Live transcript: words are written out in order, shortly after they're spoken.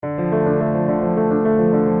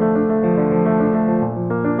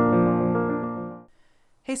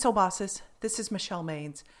Soul Bosses. This is Michelle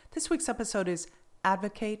Maines. This week's episode is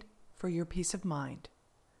Advocate for Your Peace of Mind.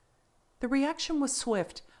 The reaction was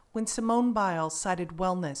swift when Simone Biles cited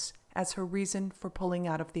wellness as her reason for pulling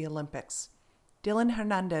out of the Olympics. Dylan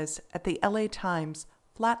Hernandez at the LA Times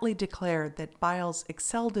flatly declared that Biles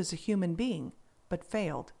excelled as a human being, but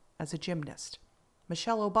failed as a gymnast.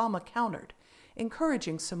 Michelle Obama countered,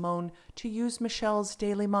 encouraging Simone to use Michelle's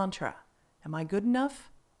daily mantra, "Am I good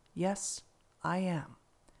enough? Yes, I am."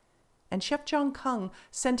 And Chef John Kung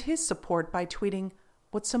sent his support by tweeting,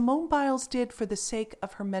 "What Simone Biles did for the sake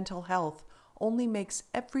of her mental health only makes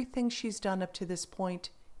everything she's done up to this point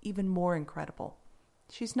even more incredible.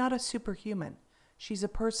 She's not a superhuman. She's a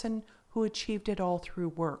person who achieved it all through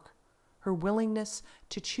work. Her willingness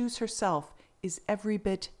to choose herself is every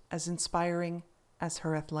bit as inspiring as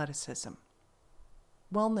her athleticism."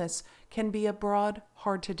 Wellness can be a broad,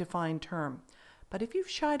 hard-to-define term, but if you've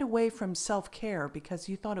shied away from self-care because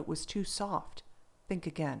you thought it was too soft, think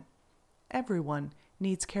again. Everyone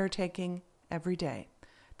needs caretaking every day.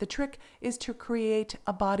 The trick is to create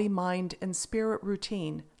a body, mind, and spirit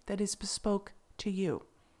routine that is bespoke to you.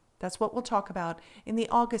 That's what we'll talk about in the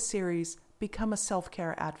August series, Become a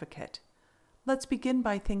Self-Care Advocate. Let's begin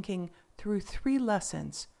by thinking through 3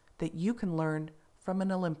 lessons that you can learn from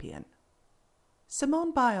an Olympian.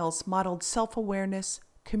 Simone Biles modeled self-awareness,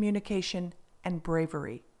 communication, and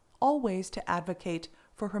bravery, all ways to advocate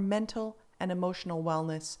for her mental and emotional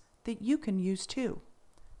wellness that you can use too.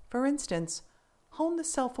 For instance, hone the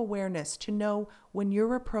self-awareness to know when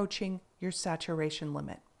you're approaching your saturation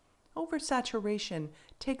limit. Oversaturation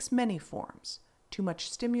takes many forms: too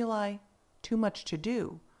much stimuli, too much to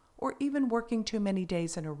do, or even working too many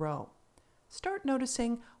days in a row. Start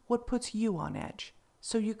noticing what puts you on edge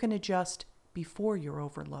so you can adjust before you're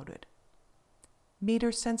overloaded.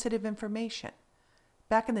 Meter-sensitive information.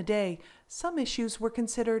 Back in the day, some issues were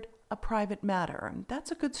considered a private matter, and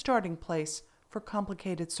that's a good starting place for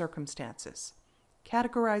complicated circumstances.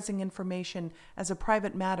 Categorizing information as a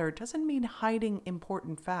private matter doesn't mean hiding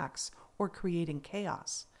important facts or creating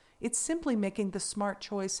chaos. It's simply making the smart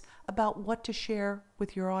choice about what to share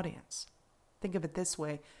with your audience. Think of it this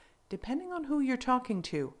way: depending on who you're talking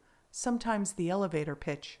to, sometimes the elevator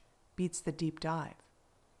pitch beats the deep dive.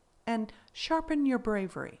 And sharpen your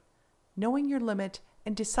bravery. Knowing your limit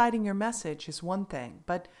and deciding your message is one thing,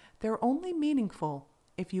 but they're only meaningful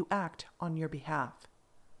if you act on your behalf.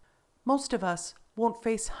 Most of us won't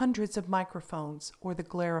face hundreds of microphones or the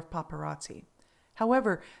glare of paparazzi.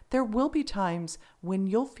 However, there will be times when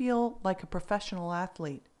you'll feel like a professional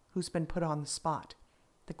athlete who's been put on the spot.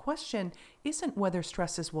 The question isn't whether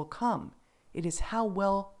stresses will come, it is how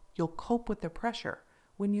well you'll cope with the pressure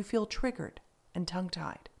when you feel triggered and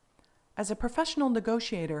tongue-tied. As a professional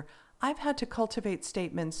negotiator, I've had to cultivate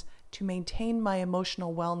statements to maintain my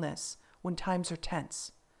emotional wellness when times are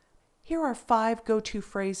tense. Here are 5 go-to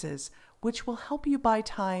phrases which will help you buy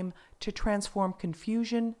time to transform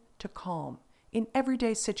confusion to calm in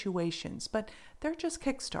everyday situations, but they're just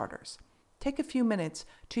kickstarters. Take a few minutes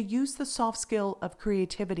to use the soft skill of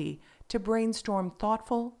creativity to brainstorm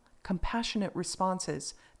thoughtful, compassionate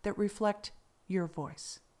responses that reflect your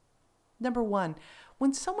voice. Number 1,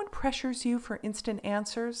 when someone pressures you for instant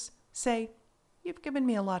answers, say, "You've given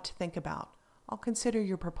me a lot to think about. I'll consider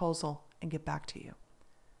your proposal and get back to you."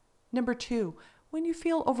 Number 2, when you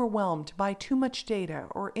feel overwhelmed by too much data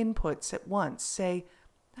or inputs at once, say,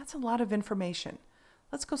 "That's a lot of information.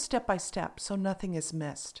 Let's go step by step so nothing is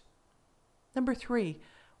missed." Number 3,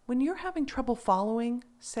 when you're having trouble following,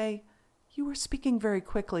 say, "You were speaking very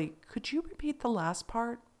quickly. Could you repeat the last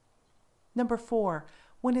part?" Number 4,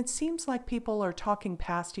 when it seems like people are talking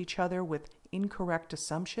past each other with incorrect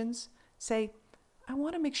assumptions, say, "I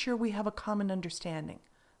want to make sure we have a common understanding.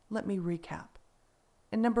 Let me recap."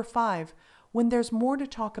 And number 5, when there's more to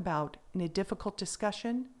talk about in a difficult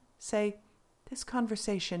discussion, say, "This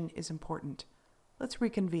conversation is important. Let's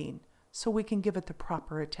reconvene so we can give it the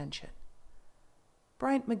proper attention."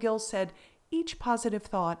 Bryant McGill said, "Each positive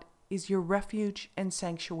thought is your refuge and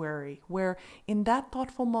sanctuary, where in that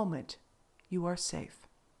thoughtful moment, you are safe."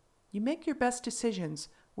 You make your best decisions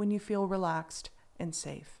when you feel relaxed and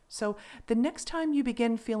safe. So the next time you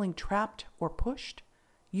begin feeling trapped or pushed,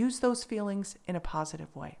 use those feelings in a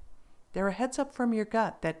positive way. They're a heads up from your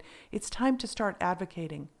gut that it's time to start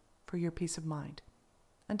advocating for your peace of mind.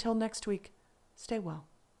 Until next week, stay well.